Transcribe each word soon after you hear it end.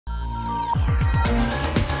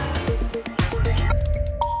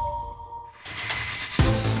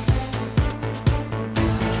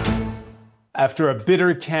After a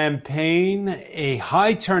bitter campaign, a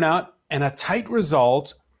high turnout, and a tight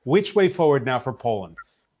result, which way forward now for Poland?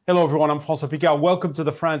 Hello, everyone. I'm François Picard. Welcome to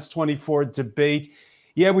the France 24 debate.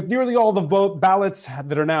 Yeah, with nearly all the ballots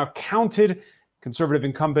that are now counted, conservative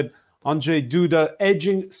incumbent Andrzej Duda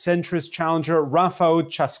edging centrist challenger Rafal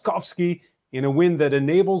Trzaskowski in a win that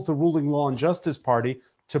enables the ruling Law and Justice Party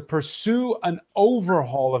to pursue an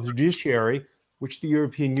overhaul of the judiciary, which the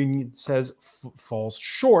European Union says falls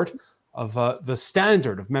short of the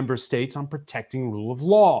standard of member states on protecting rule of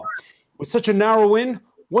law. With such a narrow win,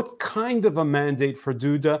 what kind of a mandate for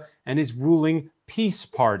Duda and his ruling Peace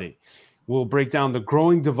Party? We'll break down the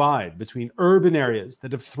growing divide between urban areas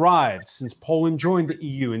that have thrived since Poland joined the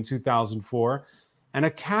EU in 2004 and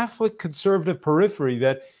a Catholic conservative periphery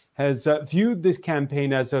that has viewed this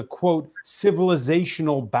campaign as a, quote,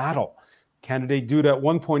 civilisational battle. Candidate Duda at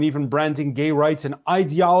one point even branding gay rights an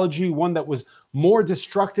ideology, one that was more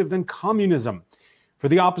destructive than communism. For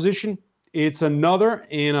the opposition, it's another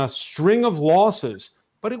in a string of losses,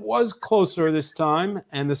 but it was closer this time,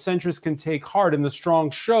 and the centrists can take heart in the strong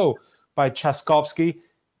show by Trzaskowski.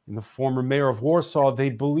 And the former mayor of Warsaw, they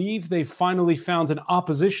believe they finally found an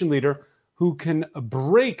opposition leader who can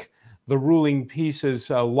break the ruling PiS's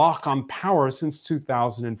lock on power since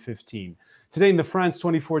 2015. Today in the France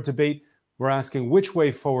 24 debate, we're asking which way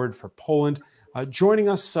forward for Poland. Joining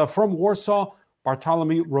us from Warsaw,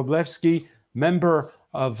 Bartłomiej Wróblewski, member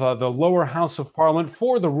of the lower house of parliament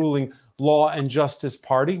for the ruling Law and Justice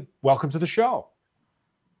Party. Welcome to the show.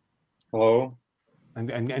 Hello.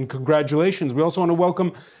 And congratulations. We also want to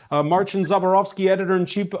welcome Marcin Zaborowski,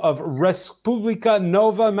 editor-in-chief of Respublika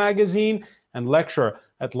Nowa magazine and lecturer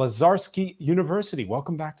at Lazarski University.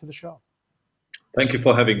 Welcome back to the show. Thank you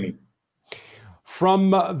for having me. From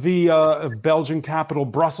the Belgian capital,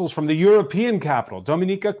 Brussels, from the European capital,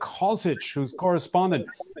 Dominika Kozic, who's correspondent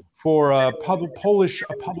for Polish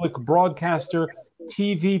public broadcaster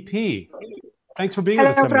TVP. Thanks for being with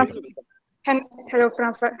us, Dominika. Hello,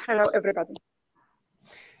 François. Hello, everybody.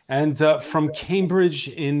 And from Cambridge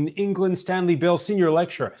in England, Stanley Bill, senior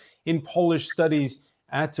lecturer in Polish studies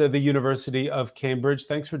at the University of Cambridge.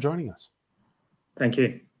 Thanks for joining us. Thank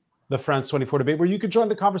you. The France 24 debate, where you could join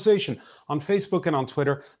the conversation on Facebook and on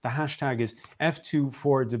Twitter. The hashtag is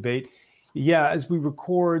F24debate. Yeah, as we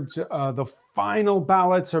record, the final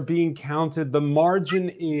ballots are being counted. The margin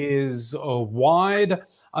is wide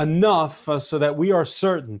enough so that we are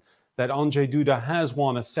certain that Andrzej Duda has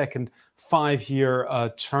won a second five-year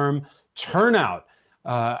term. Turnout,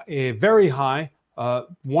 very high,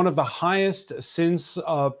 one of the highest since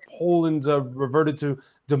Poland reverted to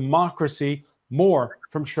democracy. More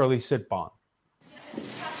from Shirley Sitbon.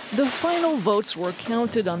 The final votes were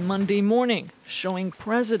counted on Monday morning, showing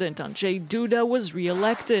President Andrzej Duda was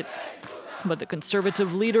re-elected. But the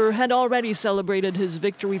conservative leader had already celebrated his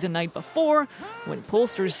victory the night before, when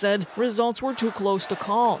pollsters said results were too close to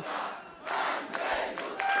call.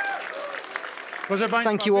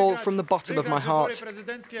 Thank you all from the bottom of my heart.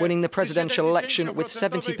 Winning the presidential election with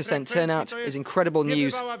 70% turnout is incredible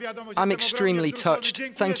news. I'm extremely touched.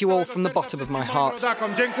 Thank you all from the bottom of my heart.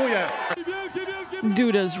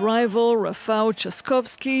 Duda's rival, Rafał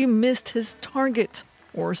Trzaskowski, missed his target.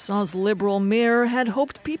 Warsaw's liberal mayor had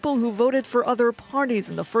hoped people who voted for other parties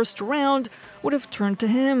in the first round would have turned to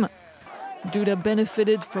him. Duda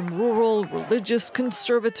benefited from rural, religious,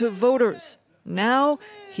 conservative voters. Now,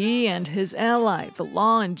 he and his ally, the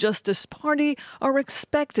Law and Justice Party, are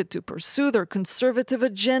expected to pursue their conservative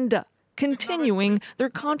agenda, continuing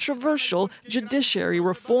their controversial judiciary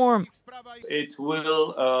reform. It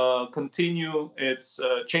will continue its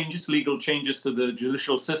legal changes to the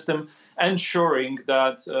judicial system, ensuring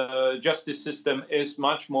that justice system is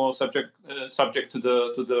much more subject to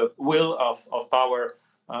the will of power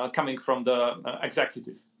coming from the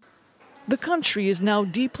executive. The country is now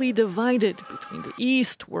deeply divided between the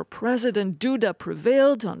East, where President Duda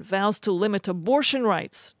prevailed on vows to limit abortion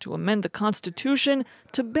rights, to amend the constitution,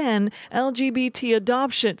 to ban LGBT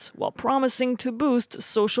adoptions, while promising to boost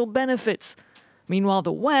social benefits. Meanwhile,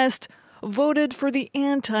 the West voted for the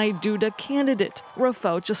anti-Duda candidate,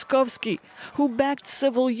 Rafał Trzaskowski, who backed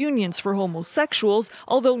civil unions for homosexuals,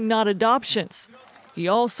 although not adoptions. He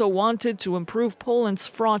also wanted to improve Poland's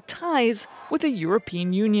fraught ties with the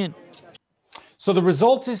European Union. So the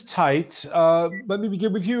result is tight. Let me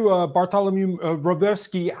begin with you, Bartłomiej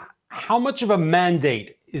Wróblewski. How much of a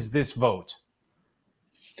mandate is this vote?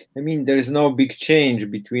 I mean, there is no big change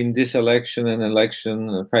between this election and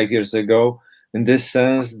election 5 years ago, in this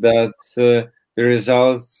sense that the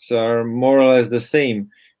results are more or less the same,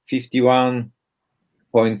 51.3,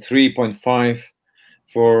 0.5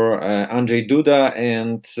 for Andrzej Duda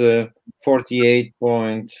and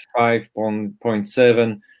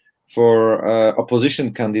 48.5.7 for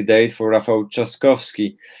opposition candidate for Rafal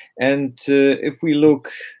Trzaskowski. And if we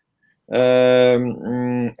look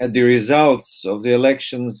at the results of the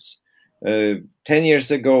elections 10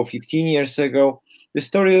 years ago, 15 years ago, the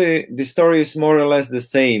story is more or less the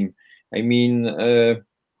same. I mean,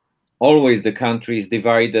 always the country is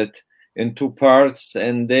divided in two parts,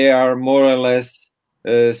 and they are more or less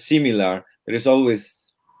similar. There is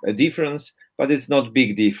always a difference, but it's not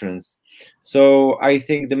big difference. So I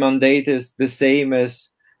think the mandate is the same as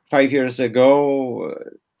 5 years ago,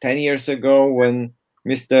 10 years ago, when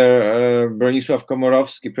Mr. Bronisław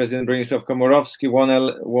Komorowski, President Bronisław Komorowski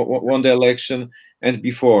won the election, and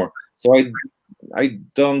before. So I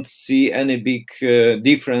don't see any big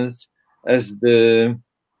difference as the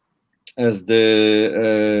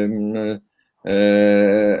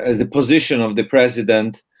position of the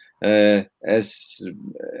president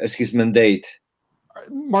as his mandate.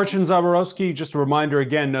 Marcin Zaborowski, just a reminder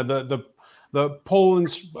again, the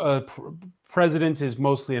Poland's president is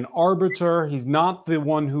mostly an arbiter. He's not the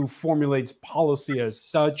one who formulates policy as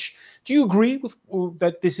such. Do you agree with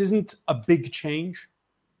that this isn't a big change?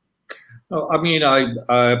 No, I mean,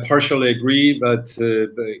 I partially agree, but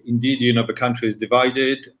indeed, the country is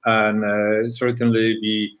divided, and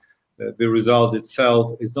certainly the result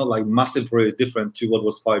itself is not like massively different to what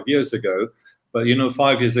was 5 years ago. But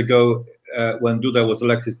 5 years ago, when Duda was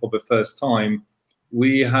elected for the first time,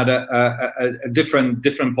 we had a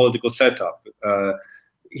different political setup.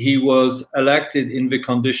 He was elected in the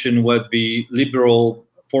condition where the liberal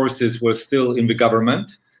forces were still in the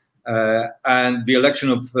government. And the election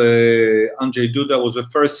of Andrzej Duda was the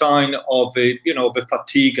first sign of the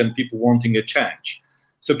fatigue and people wanting a change.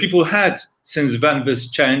 So people had since then this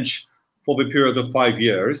change for the period of 5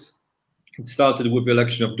 years. It started with the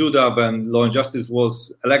election of Duda, then Law and Justice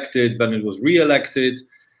was elected, then it was re-elected.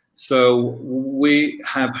 So we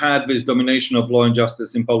have had this domination of Law and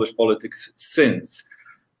Justice in Polish politics since.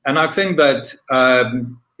 And I think that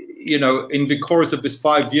in the course of this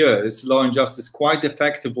 5 years, Law and Justice quite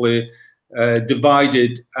effectively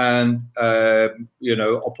divided and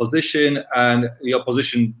opposition, and the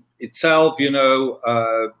opposition itself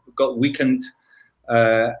got weakened,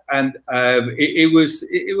 and it was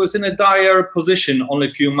in a dire position only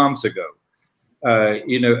a few months ago.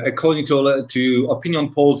 According to opinion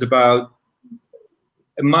polls about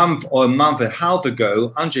a month or a month and a half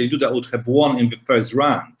ago, Andrzej Duda would have won in the first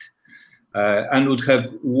round. And would have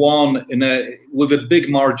won with a big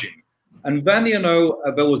margin. And then,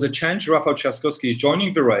 there was a change. Rafał Trzaskowski is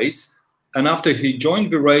joining the race. And after he joined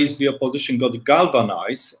the race, the opposition got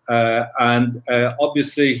galvanized. And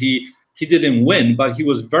obviously, he didn't win, but he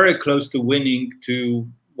was very close to winning, to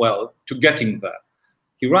getting there.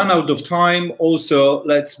 He ran out of time. Also,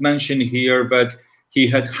 let's mention here that he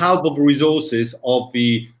had half of the resources of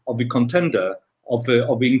the contender, of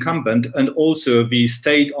the incumbent, and also the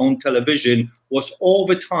state-owned television was all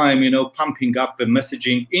the time, pumping up the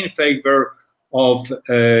messaging in favor of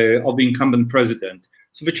the incumbent president.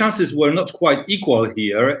 So the chances were not quite equal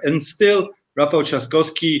here, and still Rafał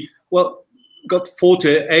Trzaskowski, got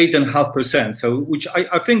 48.5%. So, which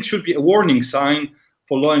I think should be a warning sign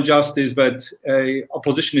for Law and Justice that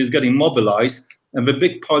opposition is getting mobilized, and the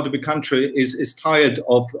big part of the country is tired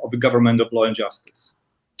of the government of Law and Justice.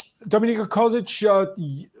 Dominika Kozic,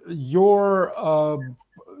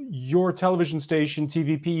 your television station,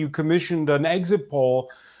 TVP, you commissioned an exit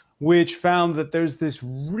poll which found that there's this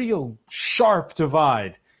real sharp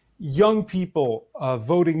divide. Young people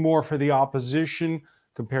voting more for the opposition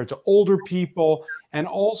compared to older people, and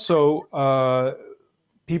also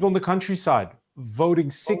people in the countryside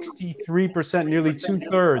voting 63%, nearly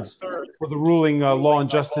 2/3 for the ruling Law and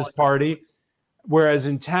Justice Party. Whereas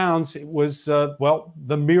in towns, it was,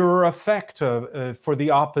 the mirror effect for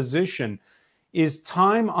the opposition. Is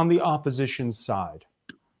time on the opposition side?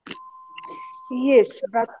 Yes,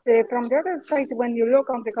 but from the other side, when you look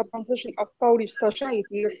on the composition of Polish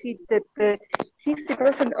society, you see that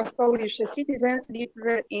 60% of Polish citizens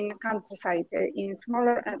live in countryside, in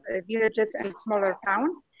smaller villages and smaller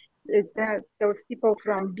towns. Those people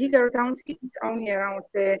from bigger towns, it's only around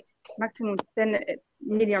maximum 10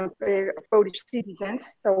 million Polish citizens.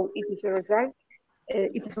 So it is a result.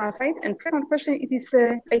 It is one side. And second question, it is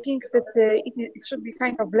I think that it should be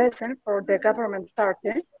kind of lesson for the government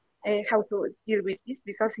party how to deal with this,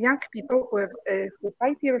 because young people who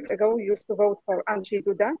 5 years ago used to vote for Andrzej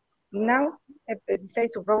Duda now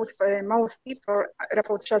decide to vote mostly for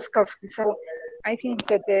Rafał Trzaskowski. So I think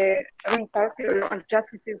that the ruling party on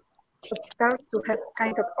justice should start to have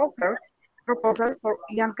kind of offer proposal for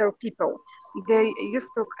younger people. They used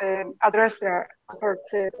to address their efforts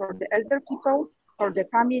for the elder people, for the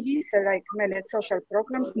families, like many social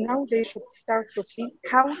programs. Now they should start to think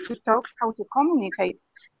how to talk, how to communicate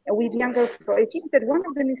with younger people. I think that one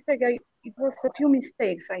of the mistakes, it was a few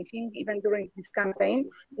mistakes, I think, even during this campaign.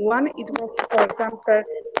 One, it was, for example,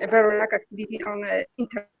 a very lack activity on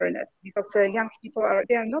internet, because young people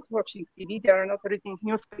they are not watching TV, they are not reading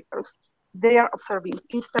newspapers, they are observing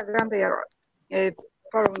Instagram, they are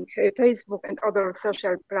following Facebook and other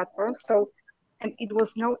social platforms. So, and it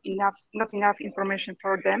was not enough information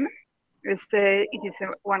for them. It is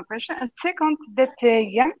one question. And second, that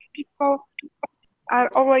young people are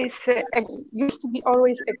always used to be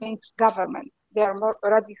always against government. They are more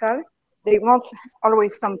radical. They want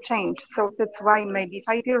always some change. So that's why maybe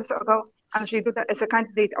 5 years ago, Andrzej Duda, as a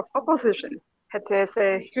candidate of opposition, had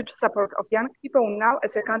a huge support of young people. Now,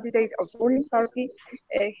 as a candidate of ruling party,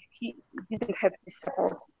 he didn't have this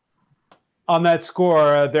support. On that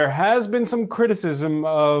score, there has been some criticism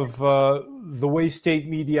of the way state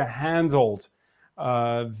media handled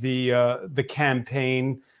the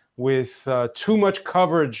campaign, with too much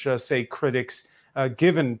coverage, say critics,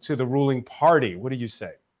 given to the ruling party. What do you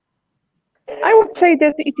say? I would say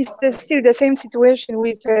that it is still the same situation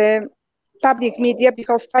with public media,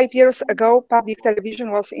 because 5 years ago, public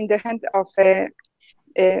television was in the hand of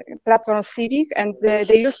Platform Civic, and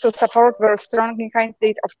they used to support very strongly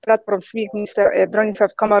candidate of Platform Civic, Mr.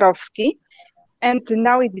 Bronisław Komorowski. And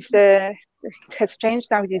now it has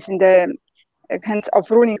changed. Now it is in the hands of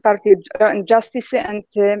ruling party and justice, and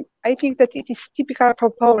I think that it is typical for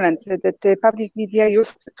Poland that the public media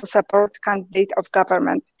used to support candidate of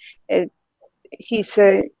government. He's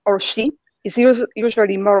or she is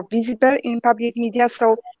usually more visible in public media,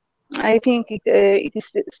 so I think it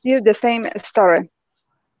is still the same story.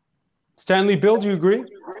 Stanley, Bill, do you agree?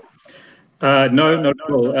 No, not at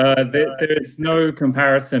all. There is no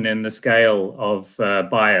comparison in the scale of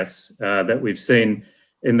bias that we've seen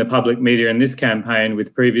in the public media in this campaign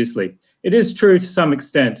with previously. It is true to some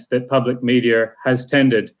extent that public media has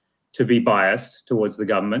tended to be biased towards the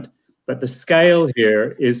government, but the scale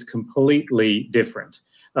here is completely different.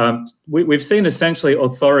 We've seen essentially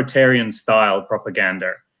authoritarian style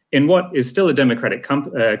propaganda in what is still a democratic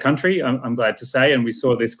country, I'm glad to say, and we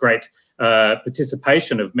saw this great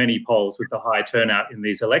participation of many polls with the high turnout in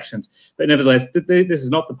these elections. But nevertheless, this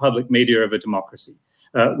is not the public media of a democracy.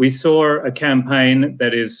 We saw a campaign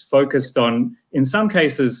that is focused on, in some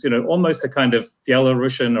cases, almost a kind of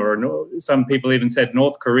Belarusian, or some people even said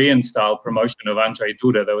North Korean style promotion of Andrzej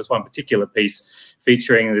Duda. There was one particular piece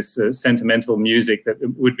featuring this sentimental music that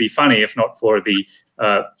would be funny if not for the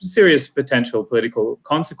serious potential political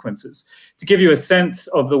consequences. To give you a sense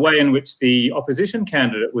of the way in which the opposition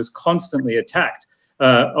candidate was constantly attacked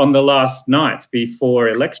on the last night before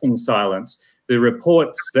election silence, the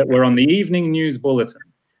reports that were on the evening news bulletin,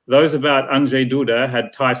 those about Andrzej Duda,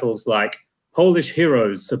 had titles like "Polish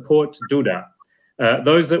Heroes Support Duda."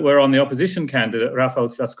 Those that were on the opposition candidate, Rafal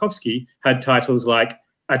Trzaskowski, had titles like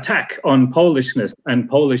 "Attack on Polishness and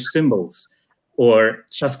Polish Symbols," or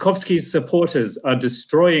 "Trzaskowski's supporters are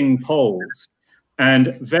destroying Poles."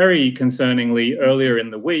 And very concerningly, earlier in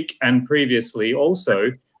the week and previously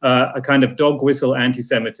also, a kind of dog whistle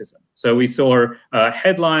anti-Semitism. So we saw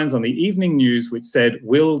headlines on the evening news which said,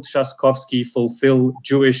 "Will Trzaskowski fulfill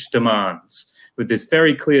Jewish demands?" with this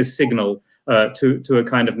very clear signal to a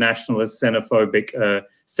kind of nationalist, xenophobic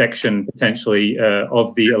section, potentially,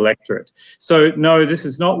 of the electorate. So no, this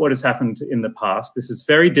is not what has happened in the past. This is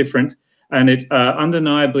very different, and it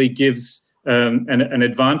undeniably gives an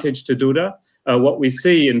advantage to Duda. What we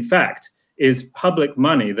see, in fact, is public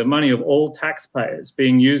money, the money of all taxpayers,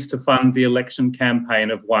 being used to fund the election campaign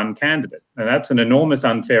of one candidate. And that's an enormous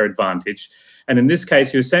unfair advantage. And in this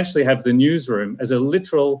case, you essentially have the newsroom as a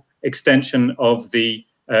literal extension of the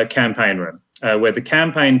campaign room, where the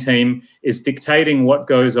campaign team is dictating what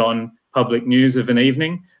goes on public news of an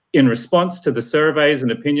evening in response to the surveys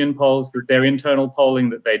and opinion polls, that their internal polling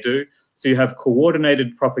that they do. So you have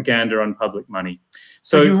coordinated propaganda on public money.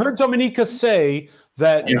 So you heard Dominika say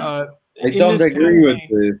that... Yeah. I don't agree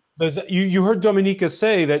with this. You heard Dominika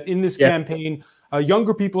say that in this campaign,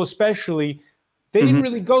 younger people especially, they didn't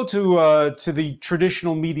really go to the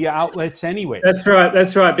traditional media outlets anyway. That's right.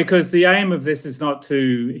 That's right. Because the aim of this is not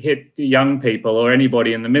to hit the young people or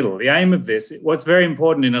anybody in the middle. The aim of this, what's very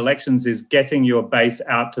important in elections, is getting your base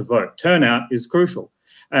out to vote. Turnout is crucial.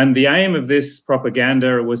 And the aim of this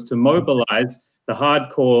propaganda was to mobilize the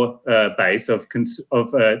hardcore base of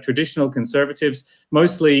traditional conservatives,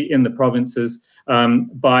 mostly in the provinces,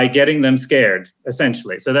 by getting them scared,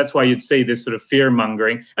 essentially. So that's why you'd see this sort of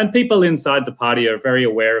fear-mongering. And people inside the party are very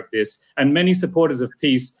aware of this, and many supporters of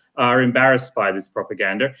peace are embarrassed by this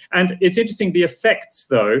propaganda. And it's interesting, the effects,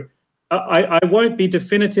 though, I won't be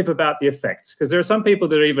definitive about the effects, because there are some people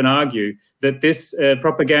that even argue that this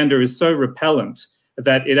propaganda is so repellent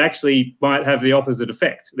that it actually might have the opposite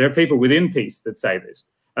effect. There are people within peace that say this,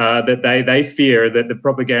 that they fear that the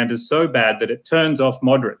propaganda is so bad that it turns off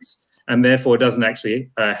moderates and therefore doesn't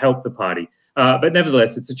actually help the party. But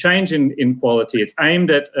nevertheless, it's a change in quality. It's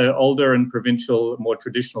aimed at older and provincial, more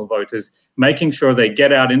traditional voters, making sure they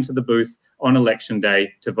get out into the booth on election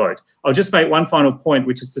day to vote. I'll just make one final point,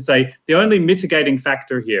 which is to say the only mitigating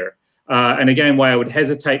factor here, and again, why I would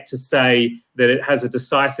hesitate to say that it has a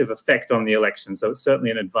decisive effect on the election, so it's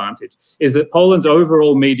certainly an advantage, is that Poland's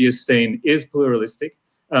overall media scene is pluralistic.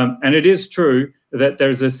 And it is true that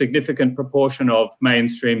there's a significant proportion of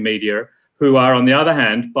mainstream media who are, on the other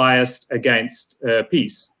hand, biased against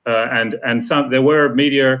peace. And there were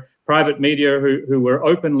private media who were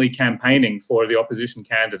openly campaigning for the opposition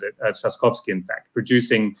candidate, Trzaskowski, in fact,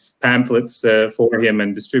 producing pamphlets for him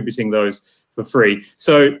and distributing those for free.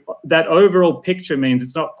 So that overall picture means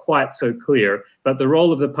it's not quite so clear, but the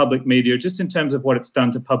role of the public media, just in terms of what it's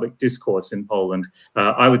done to public discourse in Poland,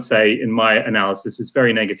 I would say, in my analysis, is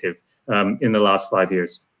very negative in the last 5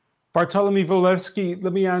 years. Bartłomiej Wolewski,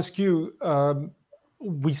 let me ask you,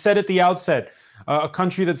 we said at the outset, a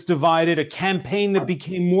country that's divided, a campaign that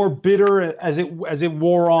became more bitter as it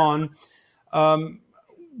wore on.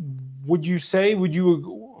 Would you,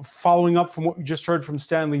 following up from what you just heard from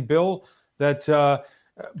Stanley Bill, that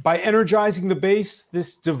by energizing the base,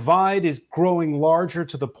 this divide is growing larger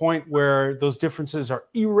to the point where those differences are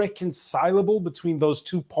irreconcilable between those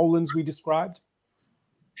two Polands we described?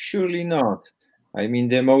 Surely not. I mean,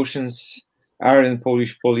 the emotions are in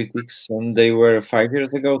Polish politics, and they were 5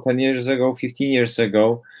 years ago, 10 years ago, 15 years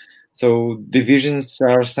ago. So divisions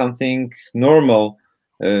are something normal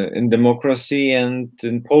in democracy and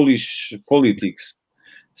in Polish politics.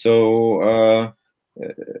 So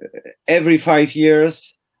every 5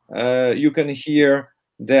 years, you can hear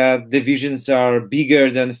that divisions are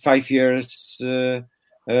bigger than 5 years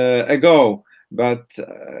ago. But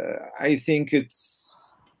I think it's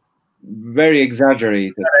very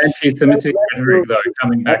exaggerated. Anti-Semitic rhetoric, though,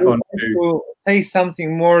 coming back on to say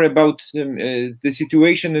something more about the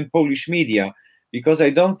situation in Polish media, because I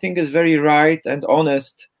don't think it's very right and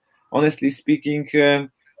honest. Honestly speaking,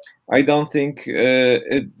 I don't think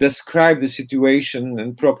it describes the situation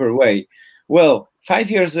in proper way. Well, 5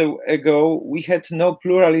 years ago, we had no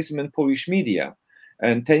pluralism in Polish media,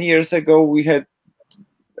 and 10 years ago, we had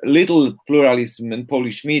little pluralism in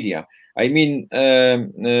Polish media. I mean,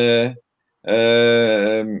 the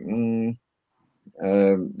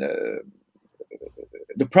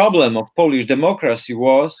problem of Polish democracy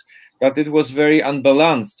was that it was very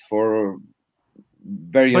unbalanced for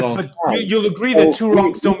very long time. But you'll agree that two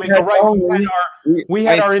wrongs don't make a right. We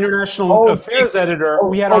had our international affairs editor.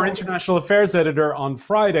 We had our international affairs editor on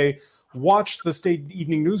Friday watched the State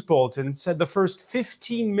Evening News Bulletin and said the first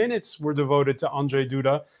 15 minutes were devoted to Andrzej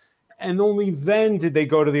Duda. And only then did they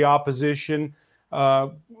go to the opposition,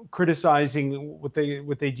 criticizing what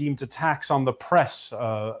they deemed attacks on the press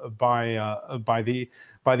by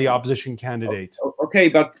the opposition candidate. Okay,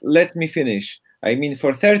 but let me finish. I mean,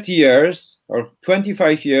 for 30 years or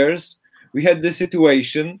 25 years, we had the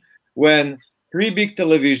situation when 3 big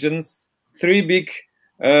televisions, 3 big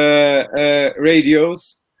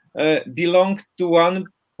radios belonged to one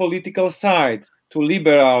political side, to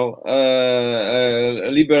liberal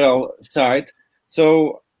side.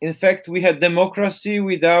 So in fact, we had democracy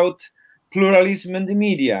without pluralism in the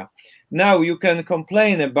media. Now you can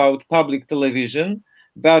complain about public television,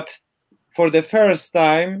 but for the first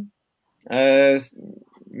time,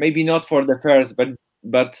 maybe not for the first,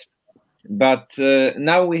 but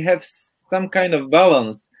now we have some kind of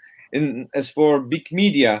balance. As for big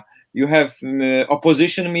media, you have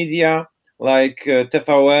opposition media like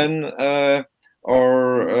TVN,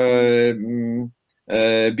 or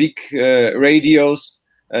big radios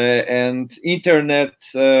and internet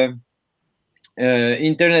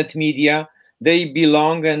media. They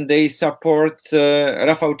belong and they support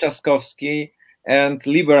Rafał Trzaskowski and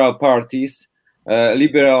liberal parties,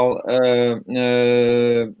 liberal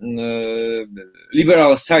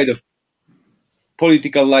side of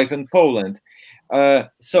political life in Poland.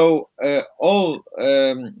 So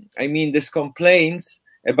I mean, these complaints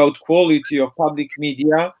about quality of public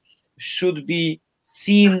media should be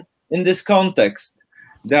seen in this context,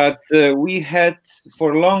 that we had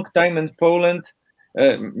for a long time in Poland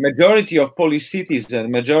majority of Polish citizens,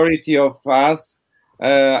 majority of us,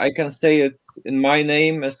 I can say it in my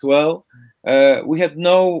name as well, we had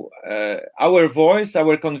no, our voice,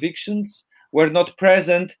 our convictions were not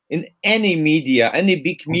present in any media, any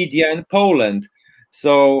big media in Poland.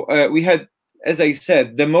 So we had, as I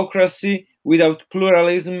said, democracy without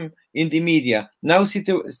pluralism in the media. Now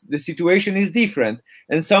the situation is different,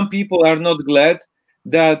 and some people are not glad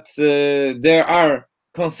that there are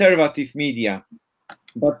conservative media,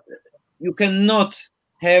 but you cannot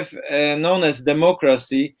have an honest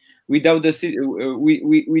democracy without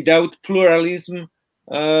without pluralism.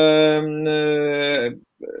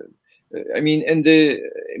 I mean, and the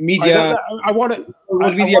media. I want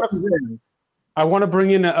to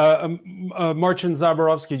bring in Marcin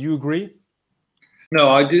Zaborowski. Do you agree? No,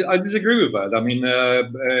 I disagree with that. I mean,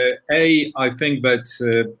 I think that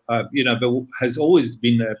you know, there has always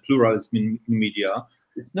been a pluralism in media.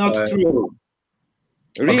 It's not true.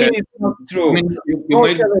 Really, Okay. it's not true. I mean, Small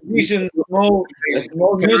television, small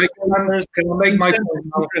newspapers can I make my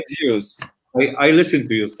point? different views. I listen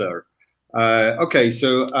to you, sir. Okay,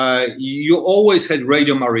 so you always had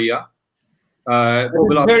Radio Maria.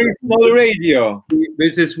 Very small radio.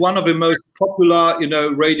 This is one of the most popular, you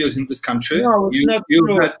know, radios in this country. No, it's not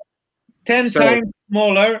true. 10 times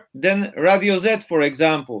smaller than Radio Z, for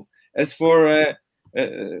example. As for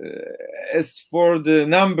the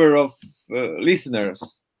number of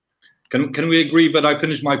listeners. Can we agree that I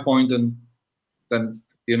finish my point and then,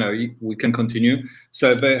 you know, we can continue?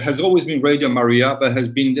 So there has always been Radio Maria. There has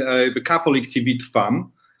been the Catholic TV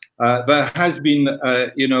Trwam. There has been,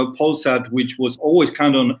 you know, Polsat, which was always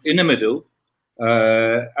kind of in the middle.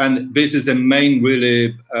 And this is a main,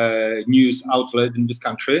 really, news outlet in this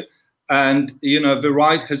country. And, you know, the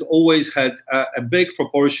right has always had a big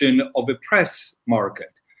proportion of a press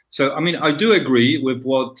market. So, I mean, I do agree with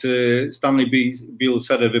what Stanley Beale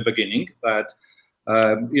said at the beginning, that,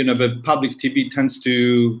 you know, the public TV tends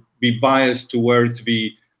to be biased towards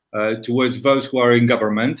those who are in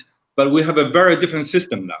government. But we have a very different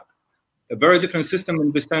system now. A very different system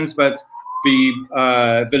in the sense that the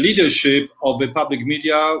leadership of the public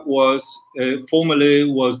media was formally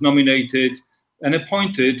nominated and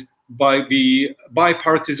appointed by the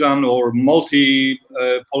bipartisan or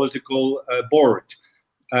multi-political board.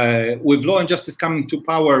 With Law and Justice coming to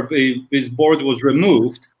power, this board was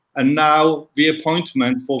removed, and now the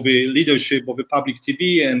appointment for the leadership of the public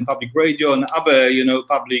TV and public radio and other, you know,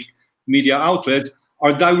 public media outlets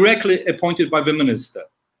are directly appointed by the minister.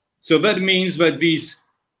 So that means that these,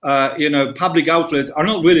 you know, public outlets are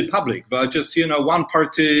not really public; they are just, you know,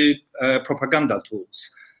 one-party propaganda tools,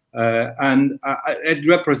 and it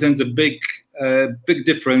represents a big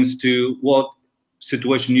difference to what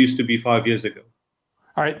situation used to be 5 years ago.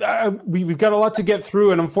 All right, we've got a lot to get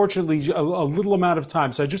through, and unfortunately, a little amount of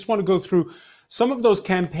time. So I just want to go through some of those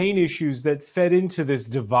campaign issues that fed into this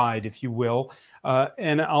divide, if you will.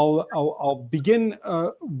 And I'll begin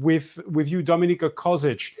with you, Dominika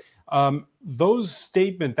Kozic.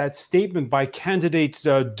 That statement by candidate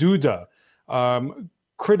Duda,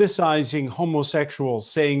 criticizing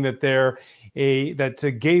homosexuals, saying that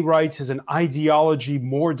gay rights is an ideology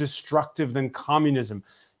more destructive than communism.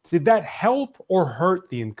 Did that help or hurt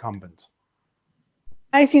the incumbent?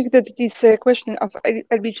 I think that this question of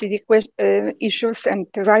LGBT issues and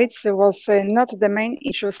rights was not the main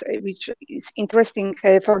issues which is interesting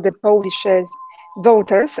for the Polish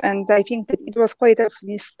voters, and I think that it was quite a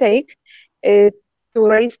mistake to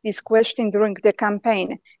raise this question during the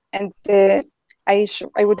campaign. And I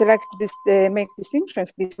would like to make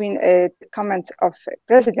distinctions between the comments of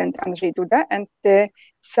President Andrzej Duda and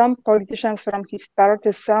some politicians from his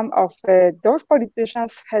party. Some of those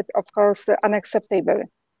politicians had, of course, unacceptable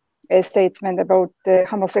statements about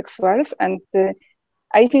homosexuals, and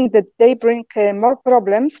I think that they bring more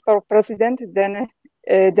problems for president than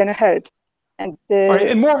help. And, right,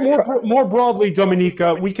 and more broadly,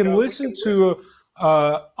 Dominika, we can listen to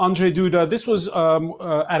Andrzej Duda. This was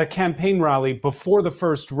at a campaign rally before the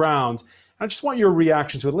first round. I just want your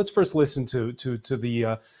reaction to it. Let's first listen to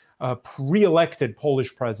the pre-elected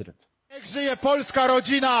Polish president. Niech żyje polska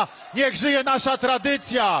rodzina, niech żyje nasza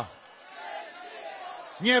tradycja.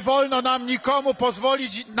 Nie wolno nam nikomu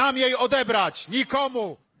pozwolić nam jej odebrać.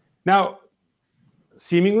 Nikomu. Now,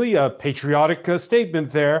 seemingly a patriotic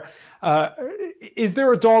statement there. Is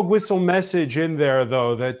there a dog whistle message in there,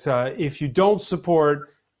 though, that if you don't support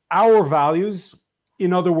our values,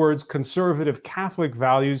 in other words, conservative Catholic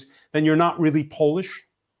values, then you're not really Polish?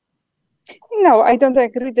 No, I don't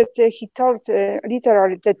agree that he told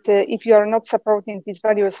literally that if you are not supporting these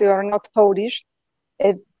values, you are not Polish,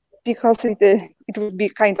 because it would be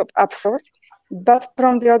kind of absurd. But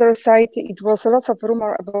from the other side, it was lots of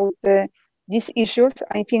rumor about these issues.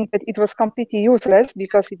 I think that it was completely useless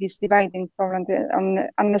because it is dividing Poland in an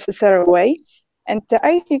unnecessary way. And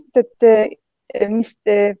I think that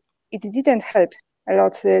it didn't help a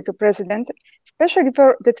lot to president, especially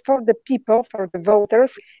for the people, for the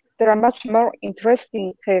voters. There are much more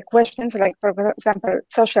interesting questions, like, for example,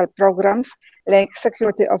 social programs, like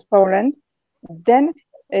security of Poland, than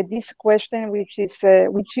this question, which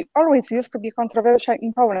always used to be controversial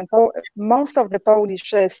in Poland. Most of the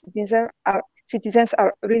Polish citizens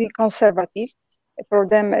are really conservative. For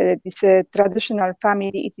them, this traditional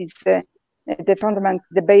family, it is the fundament,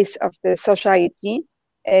 the base of the society.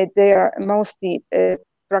 They are mostly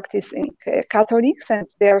practicing Catholics, and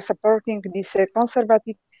they are supporting this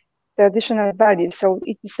conservative traditional values. So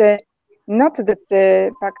it is not that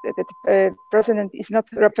the fact that the president is not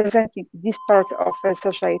representing this part of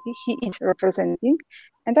society, he is representing.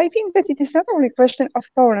 And I think that it is not only a question of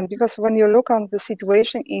Poland, because when you look on the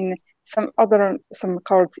situation in some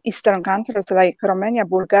called Eastern countries like Romania,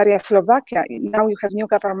 Bulgaria, Slovakia, now you have new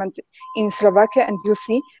government in Slovakia, and you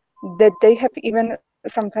see that they have even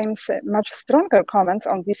sometimes much stronger comments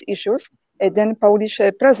on these issues than Polish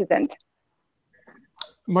president.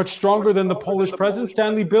 Much stronger than the Polish president,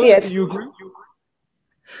 Stanley Bill? Yes. You agree?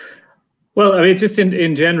 Well, I mean, just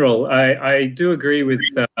in general, I do agree with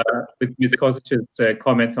Ms. Kosic's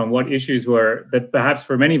comments on what issues were, that perhaps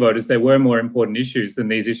for many voters, there were more important issues than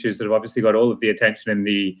these issues that have obviously got all of the attention in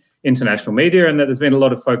the international media, and that there's been a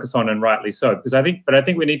lot of focus on, and rightly so. Because I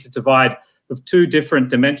think we need to divide of two different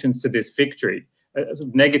dimensions to this victory.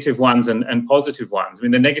 Negative ones and positive ones. I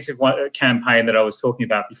mean, the negative campaign that I was talking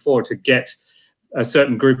about before to get a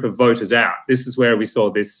certain group of voters out. This is where we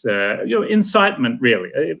saw this, incitement,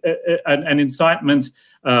 really, an incitement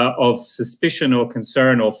of suspicion or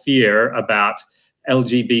concern or fear about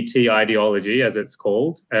LGBT ideology, as it's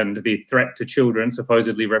called, and the threat to children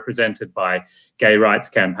supposedly represented by gay rights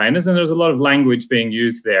campaigners. And there's a lot of language being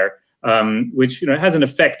used there, which has an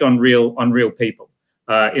effect on real people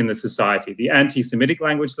in the society. The anti-Semitic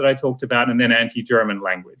language that I talked about, and then anti-German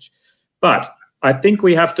language. But I think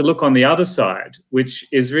we have to look on the other side, which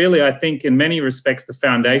is really, I think, in many respects, the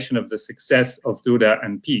foundation of the success of Duda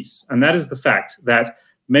and peace. And that is the fact that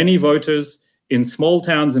many voters in small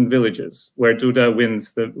towns and villages, where Duda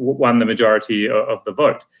won the majority of the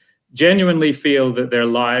vote, genuinely feel that their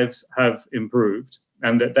lives have improved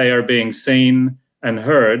and that they are being seen and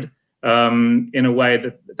heard in a way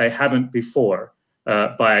that they haven't before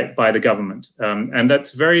by the government. And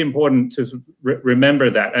that's very important to remember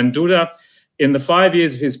that. And Duda, in the 5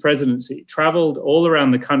 years of his presidency, traveled all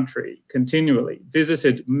around the country continually,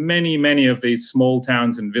 visited many of these small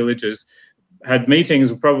towns and villages, had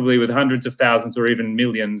meetings probably with hundreds of thousands or even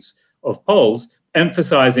millions of Poles,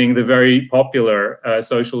 emphasizing the very popular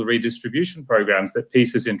social redistribution programs that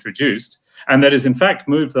peace has introduced, and that has in fact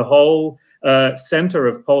moved the whole center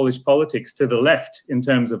of Polish politics to the left in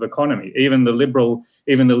terms of economy. Even the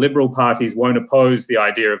liberal parties won't oppose the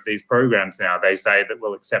idea of these programs now. They say that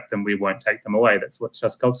we'll accept them, we won't take them away. That's what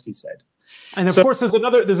Trzaskowski said. And of course,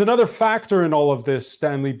 there's another factor in all of this,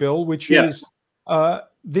 Stanley Bill, which is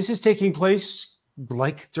this is taking place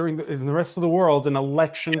like in the rest of the world, an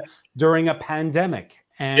election during a pandemic,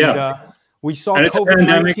 and we saw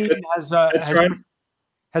COVID-19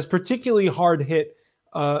 has particularly hard hit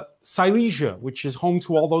Silesia, which is home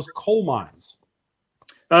to all those coal mines.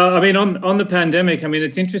 I mean, on the pandemic, I mean,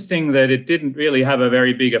 it's interesting that it didn't really have a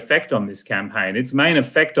very big effect on this campaign. Its main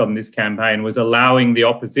effect on this campaign was allowing the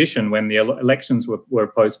opposition, when the elections were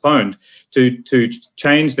postponed, to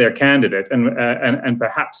change their candidate and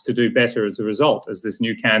perhaps to do better as a result, as this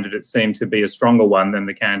new candidate seemed to be a stronger one than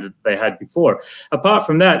the candidate they had before. Apart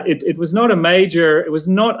from that, it was not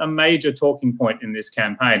a major talking point in this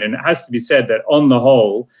campaign. And it has to be said that on the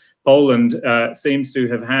whole, Poland seems to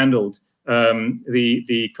have handled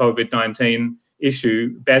the COVID-19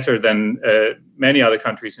 issue better than many other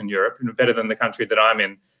countries in Europe, and better than the country that I'm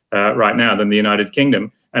in right now, than the United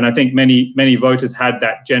Kingdom. And I think many voters had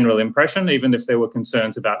that general impression, even if there were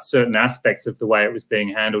concerns about certain aspects of the way it was being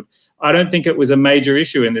handled. I don't think it was a major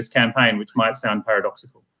issue in this campaign, which might sound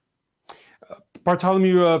paradoxical.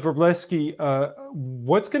 Bartolomew Wróblewski,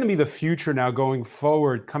 what's going to be the future now going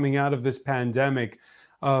forward, coming out of this pandemic?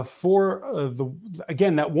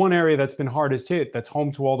 Again, that one area that's been hardest hit, that's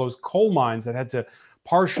home to all those coal mines that had to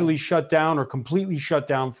partially shut down or completely shut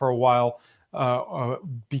down for a while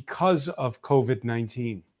because of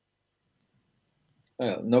COVID-19.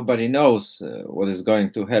 Well, nobody knows what is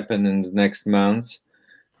going to happen in the next months.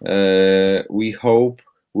 We hope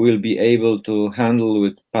we'll be able to handle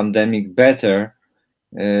with pandemic better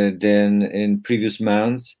than in previous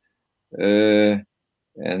months.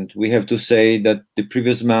 And we have to say that the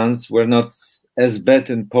previous months were not as bad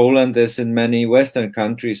in Poland as in many Western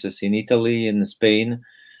countries, as in Italy, in Spain,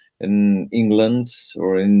 in England,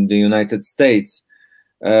 or in the United States.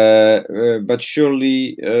 But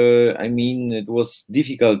surely, I mean, it was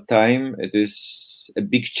difficult time. It is a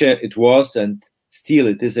big it was, and still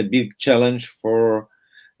it is a big challenge for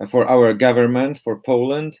our government, for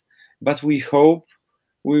Poland. But we hope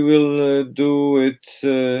we will do it.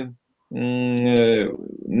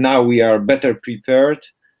 Now we are better prepared,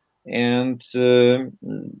 and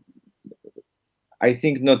I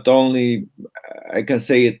think not only, I can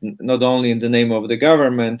say it not only in the name of the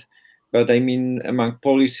government, but I mean among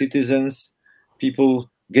Polish citizens,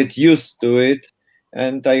 people get used to it,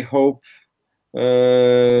 and I hope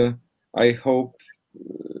the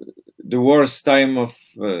worst time of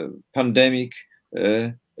pandemic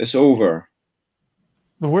is over.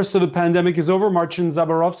 The worst of the pandemic is over, Marcin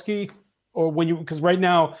Zaborowski, or when you, because right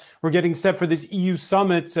now we're getting set for this EU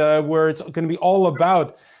summit where it's going to be all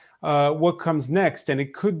about what comes next, and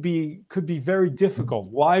it could be very difficult.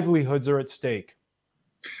 Livelihoods are at stake.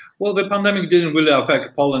 Well, the pandemic didn't really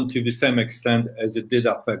affect Poland to the same extent as it did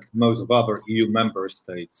affect most of other EU member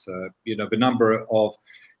states. You know, the number of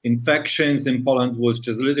infections in Poland was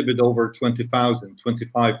just a little bit over 20,000,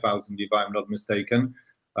 25,000, if I'm not mistaken.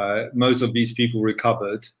 Most of these people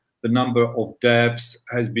recovered. The number of deaths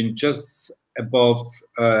has been just above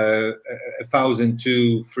 1,000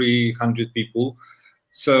 to 300 people.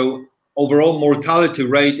 So overall mortality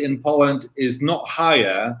rate in Poland is not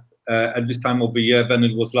higher at this time of the year than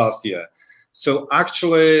it was last year. So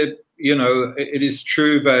actually, you know, it is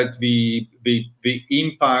true that the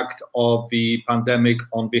impact of the pandemic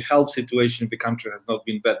on the health situation in the country has not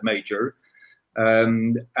been that major.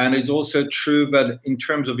 And it's also true that in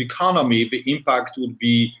terms of economy, the impact would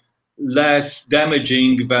be less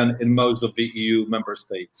damaging than in most of the EU member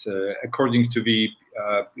states, according to the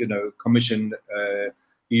Commission,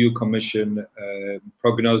 EU Commission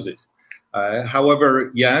prognosis.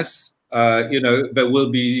 However, yes, there will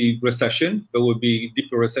be recession. There will be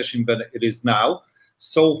deeper recession than it is now.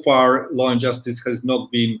 So far, law and justice has not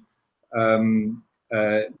been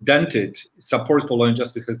dented. Support for law and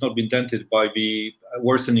justice has not been dented by the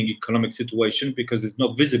worsening economic situation because it's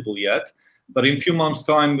not visible yet. But in a few months'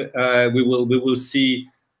 time, we will see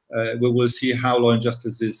how law and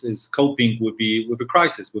justice is coping with the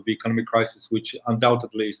crisis, with the economic crisis, which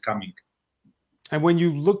undoubtedly is coming. And when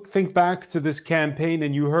you think back to this campaign,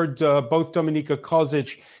 and you heard both Dominika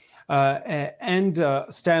Kozic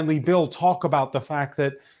and Stanley Bill talk about the fact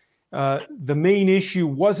that the main issue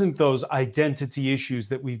wasn't those identity issues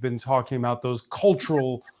that we've been talking about, those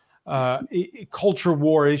culture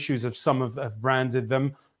war issues, if some have branded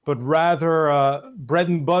them, but rather bread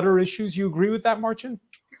and butter issues. You agree with that, Marcin?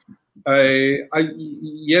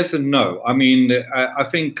 Yes and no. I mean, I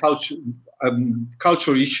think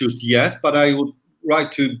cultural issues, yes, but I would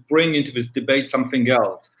like to bring into this debate something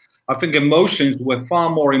else. I think emotions were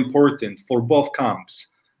far more important for both camps.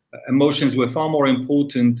 Emotions were far more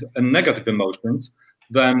important, and negative emotions,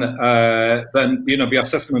 than the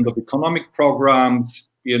assessment of economic programs.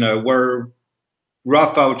 Where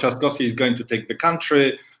Rafal Trzaskowski is going to take the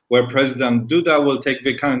country, where President Duda will take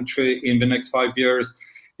the country in the next 5 years.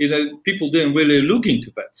 People didn't really look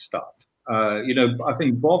into that stuff. I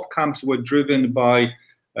think both camps were driven by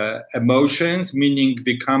emotions, meaning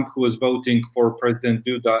the camp who was voting for President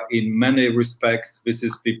Duda in many respects, this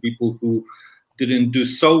is the people who didn't do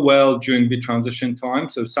so well during the transition time.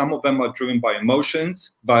 So some of them are driven by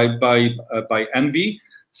emotions, by envy.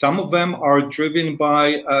 Some of them are driven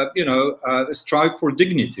by a strive for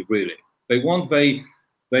dignity. Really,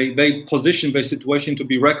 they position their situation to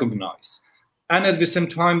be recognized. And at the same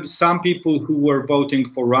time, some people who were voting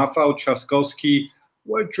for Rafał Trzaskowski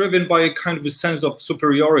were driven by a kind of a sense of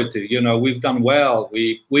superiority. We've done well.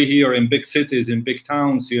 We here in big cities, in big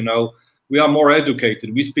towns, we are more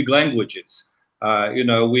educated. We speak languages.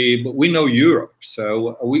 We know Europe,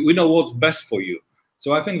 so we know what's best for you.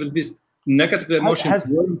 So I think that this negative emotion is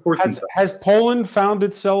very important. Has Poland found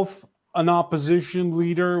itself an opposition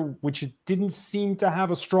leader, which it didn't seem to have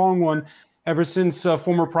a strong one ever since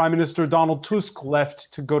former Prime Minister Donald Tusk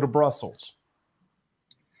left to go to Brussels?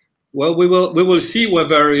 Well, we will see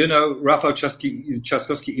whether Rafał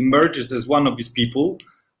Trzaskowski emerges as one of these people.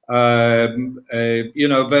 There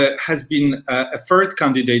has been a third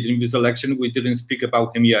candidate in this election. We didn't speak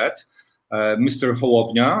about him yet, Mr.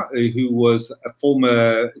 Hołownia, who was a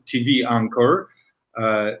former TV anchor.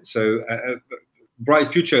 So a bright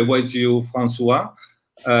future awaits you, François.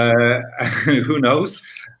 Who knows?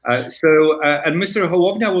 And Mr.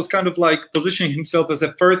 Hołownia was kind of like positioning himself as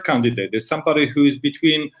a third candidate, as somebody who is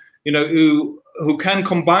between, you know, who can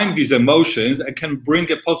combine these emotions and can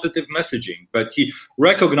bring a positive messaging. But he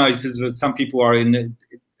recognizes that some people are in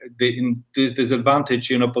this disadvantaged,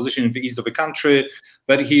 you know, position in the east of the country,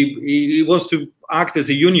 but he wants to act as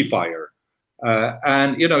a unifier.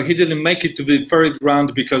 And, you know, he didn't make it to the third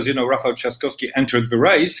round because, you know, Rafal Trzaskowski entered the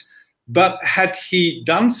race. But had he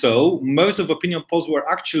done so, most of opinion polls were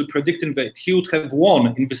actually predicting that he would have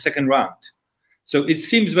won in the second round. So it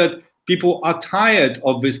seems that people are tired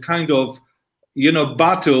of this kind of, you know,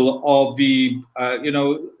 battle of the, you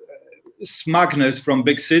know, smugness from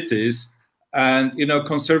big cities and, you know,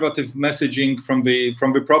 conservative messaging from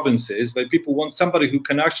the provinces. That people want somebody who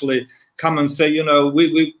can actually come and say, you know,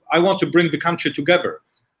 I want to bring the country together.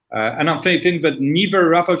 And I think that neither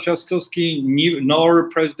Rafał Trzaskowski nor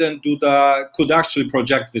President Duda could actually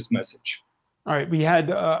project this message. All right, we had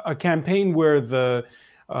a campaign where the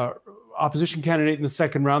opposition candidate in the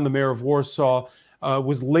second round, the mayor of Warsaw,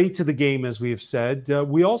 was late to the game, as we have said.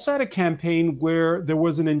 We also had a campaign where there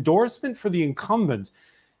was an endorsement for the incumbent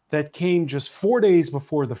that came just 4 days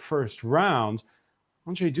before the first round.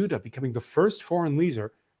 Andrzej Duda becoming the first foreign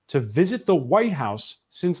leader to visit the White House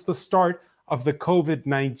since the start of the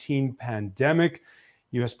COVID-19 pandemic.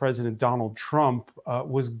 U.S. President Donald Trump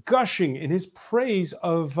was gushing in his praise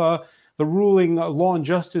of the ruling Law and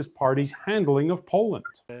Justice Party's handling of Poland.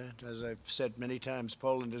 As I've said many times,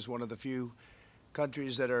 Poland is one of the few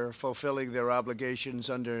countries that are fulfilling their obligations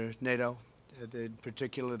under NATO, in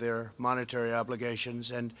particular their monetary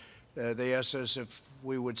obligations, and they asked us if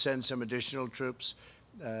we would send some additional troops.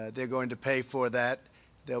 They're going to pay for that.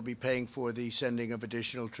 They'll be paying for the sending of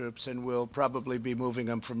additional troops, and we'll probably be moving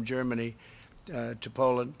them from Germany to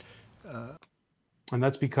Poland. And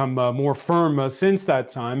that's become more firm since that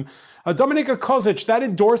time. Dominika Kozic, that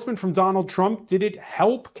endorsement from Donald Trump, did it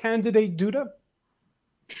help candidate Duda?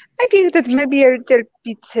 I think that maybe a little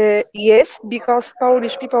bit yes, because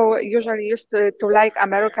Polish people usually used to like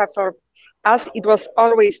America. For us, it was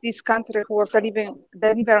always this country who was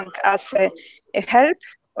delivering us help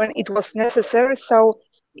when it was necessary. So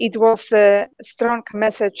it was a strong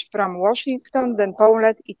message from Washington. Then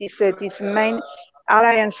Poland, it is this main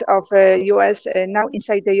alliance of US now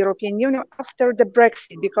inside the European Union after the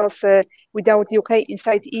Brexit, because without UK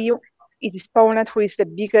inside EU, it is Poland who is the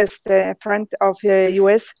biggest friend of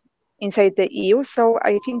US inside the EU. So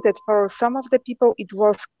I think that for some of the people, it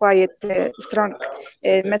was quite a strong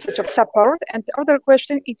message of support. And the other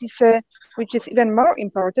question, it is, which is even more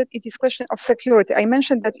important, it is question of security. I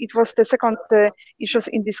mentioned that it was the second issue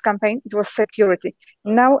in this campaign, it was security.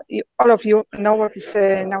 Now, all of you know what is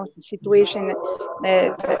now the situation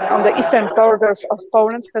on the eastern borders of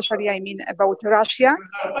Poland, especially I mean about Russia,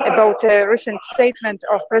 about a recent statement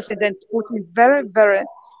of President Putin, very, very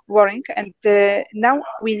worrying, and now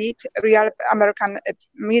we need real American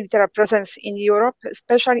military presence in Europe,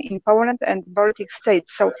 especially in Poland and Baltic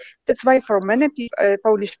states. So that's why for many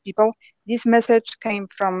Polish people, this message came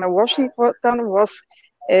from Washington, was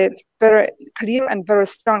a very clear and very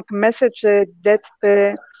strong message that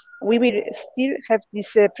we will still have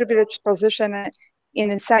this privileged position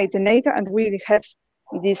inside NATO, and we will have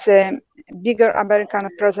this bigger American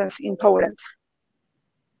presence in Poland.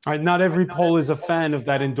 All right, not every poll is a fan of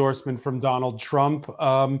that endorsement from Donald Trump.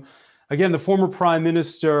 Again, the former prime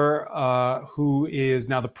minister, who is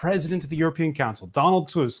now the president of the European Council, Donald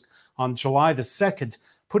Tusk, on July the 2nd,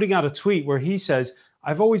 putting out a tweet where he says,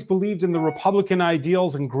 "I've always believed in the Republican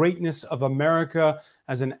ideals and greatness of America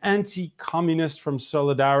as an anti-communist from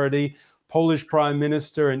Solidarity, Polish prime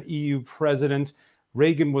minister and EU president.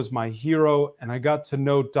 Reagan was my hero, and I got to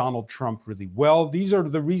know Donald Trump really well. These are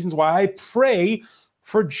the reasons why I pray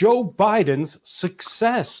for Joe Biden's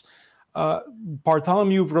success."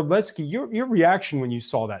 Bartholomew Wróblewski, your reaction when you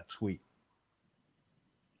saw that tweet?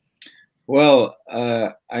 Well,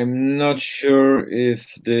 I'm not sure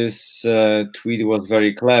if this tweet was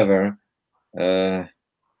very clever.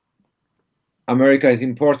 America is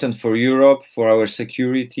important for Europe, for our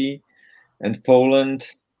security, and Poland,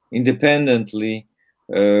 independently,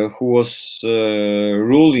 who was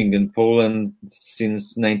ruling in Poland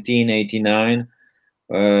since 1989,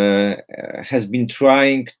 has been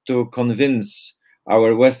trying to convince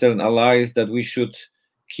our Western allies that we should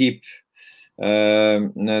keep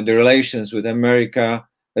the relations with America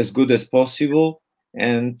as good as possible.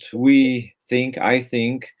 And I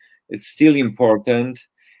think it's still important.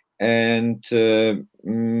 And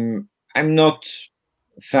I'm not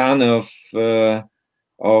a fan of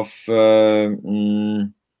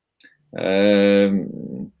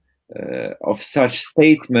of such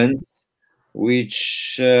statements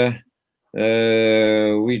which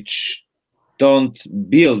don't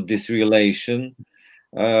build this relation,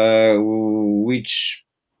 which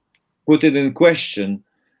put it in question,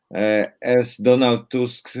 as Donald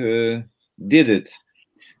Tusk did it.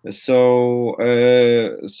 So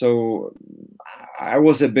I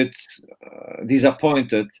was a bit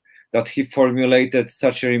disappointed that he formulated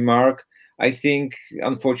such a remark. I think,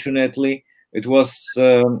 unfortunately, it was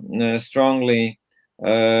strongly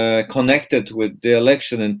connected with the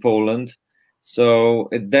election in Poland, so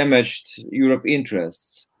it damaged Europe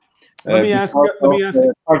interests. Because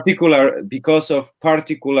of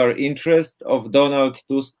particular interest of Donald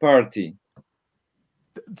Tusk party.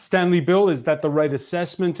 Stanley Bill, is that the right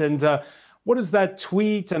assessment? And what does that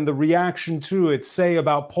tweet and the reaction to it say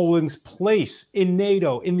about Poland's place in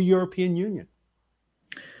NATO, in the European Union?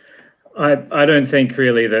 I don't think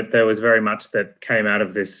really that there was very much that came out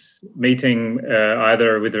of this meeting,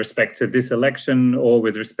 either with respect to this election or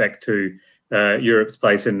with respect to Europe's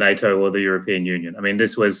place in NATO or the European Union. I mean,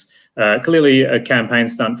 this was clearly a campaign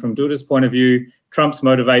stunt from Duda's point of view. Trump's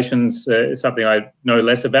motivations is something I know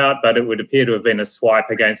less about, but it would appear to have been a swipe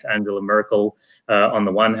against Angela Merkel. On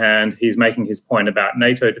the one hand, he's making his point about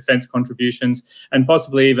NATO defense contributions, and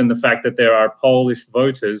possibly even the fact that there are Polish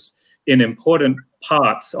voters in important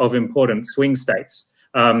parts of important swing states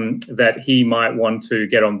that he might want to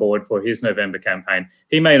get on board for his November campaign.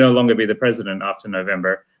 He may no longer be the president after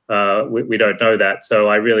November. We don't know that. So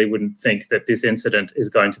I really wouldn't think that this incident is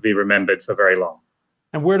going to be remembered for very long.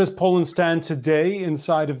 And where does Poland stand today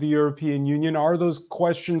inside of the European Union? Are those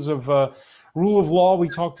questions of rule of law we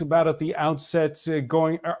talked about at the outset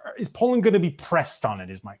is Poland going to be pressed on it,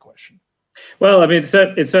 is my question. Well, I mean,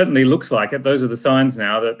 it certainly looks like it. Those are the signs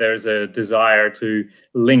now that there's a desire to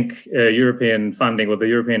link European funding or the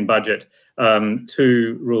European budget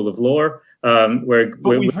to rule of law. But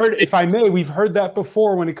we've heard, if I may, we've heard that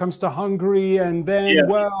before when it comes to Hungary, and then,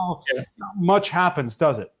 not much happens,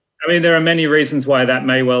 does it? I mean, there are many reasons why that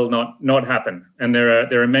may well not happen, and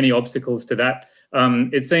there are many obstacles to that.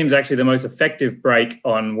 It seems actually the most effective break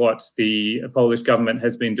on what the Polish government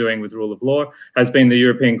has been doing with rule of law has been the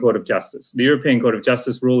European Court of Justice. The European Court of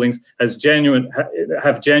Justice rulings have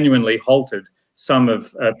genuinely halted some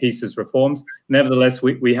of PiS's reforms. Nevertheless,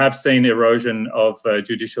 we have seen erosion of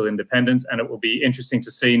judicial independence, and it will be interesting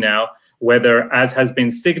to see now whether, as has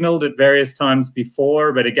been signaled at various times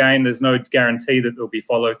before, but again, there's no guarantee that there will be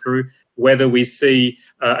follow through, whether we see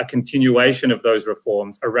a continuation of those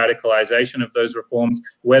reforms, a radicalization of those reforms,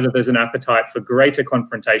 whether there's an appetite for greater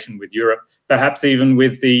confrontation with Europe, perhaps even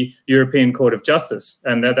with the European Court of Justice.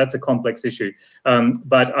 And that's a complex issue.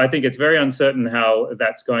 But I think it's very uncertain how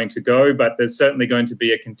that's going to go, but there's certainly going to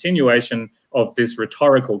be a continuation of this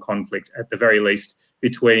rhetorical conflict, at the very least,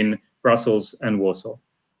 between Brussels and Warsaw.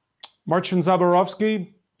 Marcin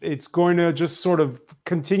Zaborowski, it's going to just sort of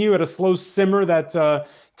continue at a slow simmer, that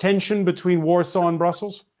tension between Warsaw and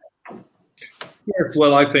Brussels? Yes,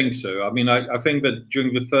 well, I think so. I mean, I think that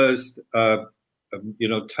during the first,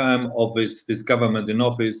 term of this government in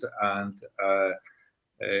office and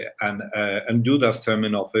Duda's term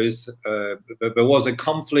in office, there was a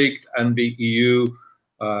conflict, and the EU,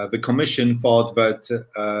 the Commission thought that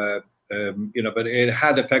but it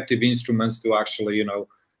had effective instruments to actually,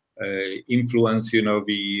 influence,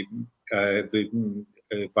 the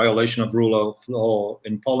violation of rule of law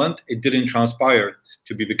in Poland. It didn't transpire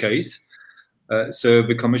to be the case. So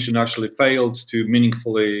the Commission actually failed to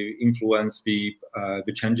meaningfully influence the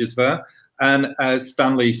changes there. And as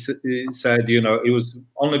Stanley said, it was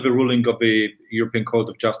only the ruling of the European Court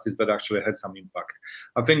of Justice that actually had some impact.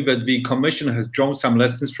 I think that the Commission has drawn some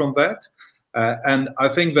lessons from that. And I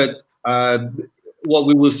think that what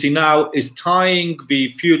we will see now is tying the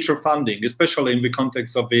future funding, especially in the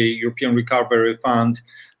context of the European Recovery Fund,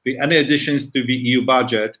 any additions to the EU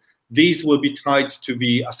budget, these will be tied to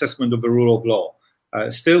the assessment of the rule of law.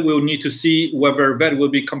 Still, we'll need to see whether that will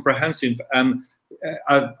be comprehensive and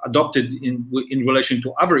adopted in relation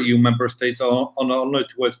to other EU member states, or only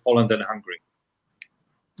towards Poland and Hungary.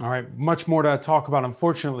 All right, much more to talk about.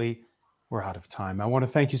 Unfortunately, we're out of time. I want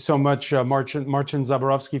to thank you so much, Marcin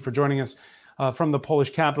Zaborowski, for joining us from the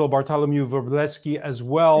Polish capital, Bartolomew Wróblewski as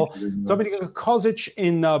well, Dominika Kozic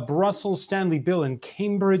in Brussels, Stanley Bill in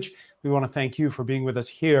Cambridge. We want to thank you for being with us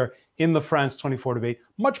here in the France 24 debate.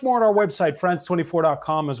 Much more on our website,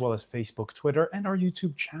 france24.com, as well as Facebook, Twitter, and our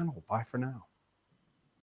YouTube channel. Bye for now.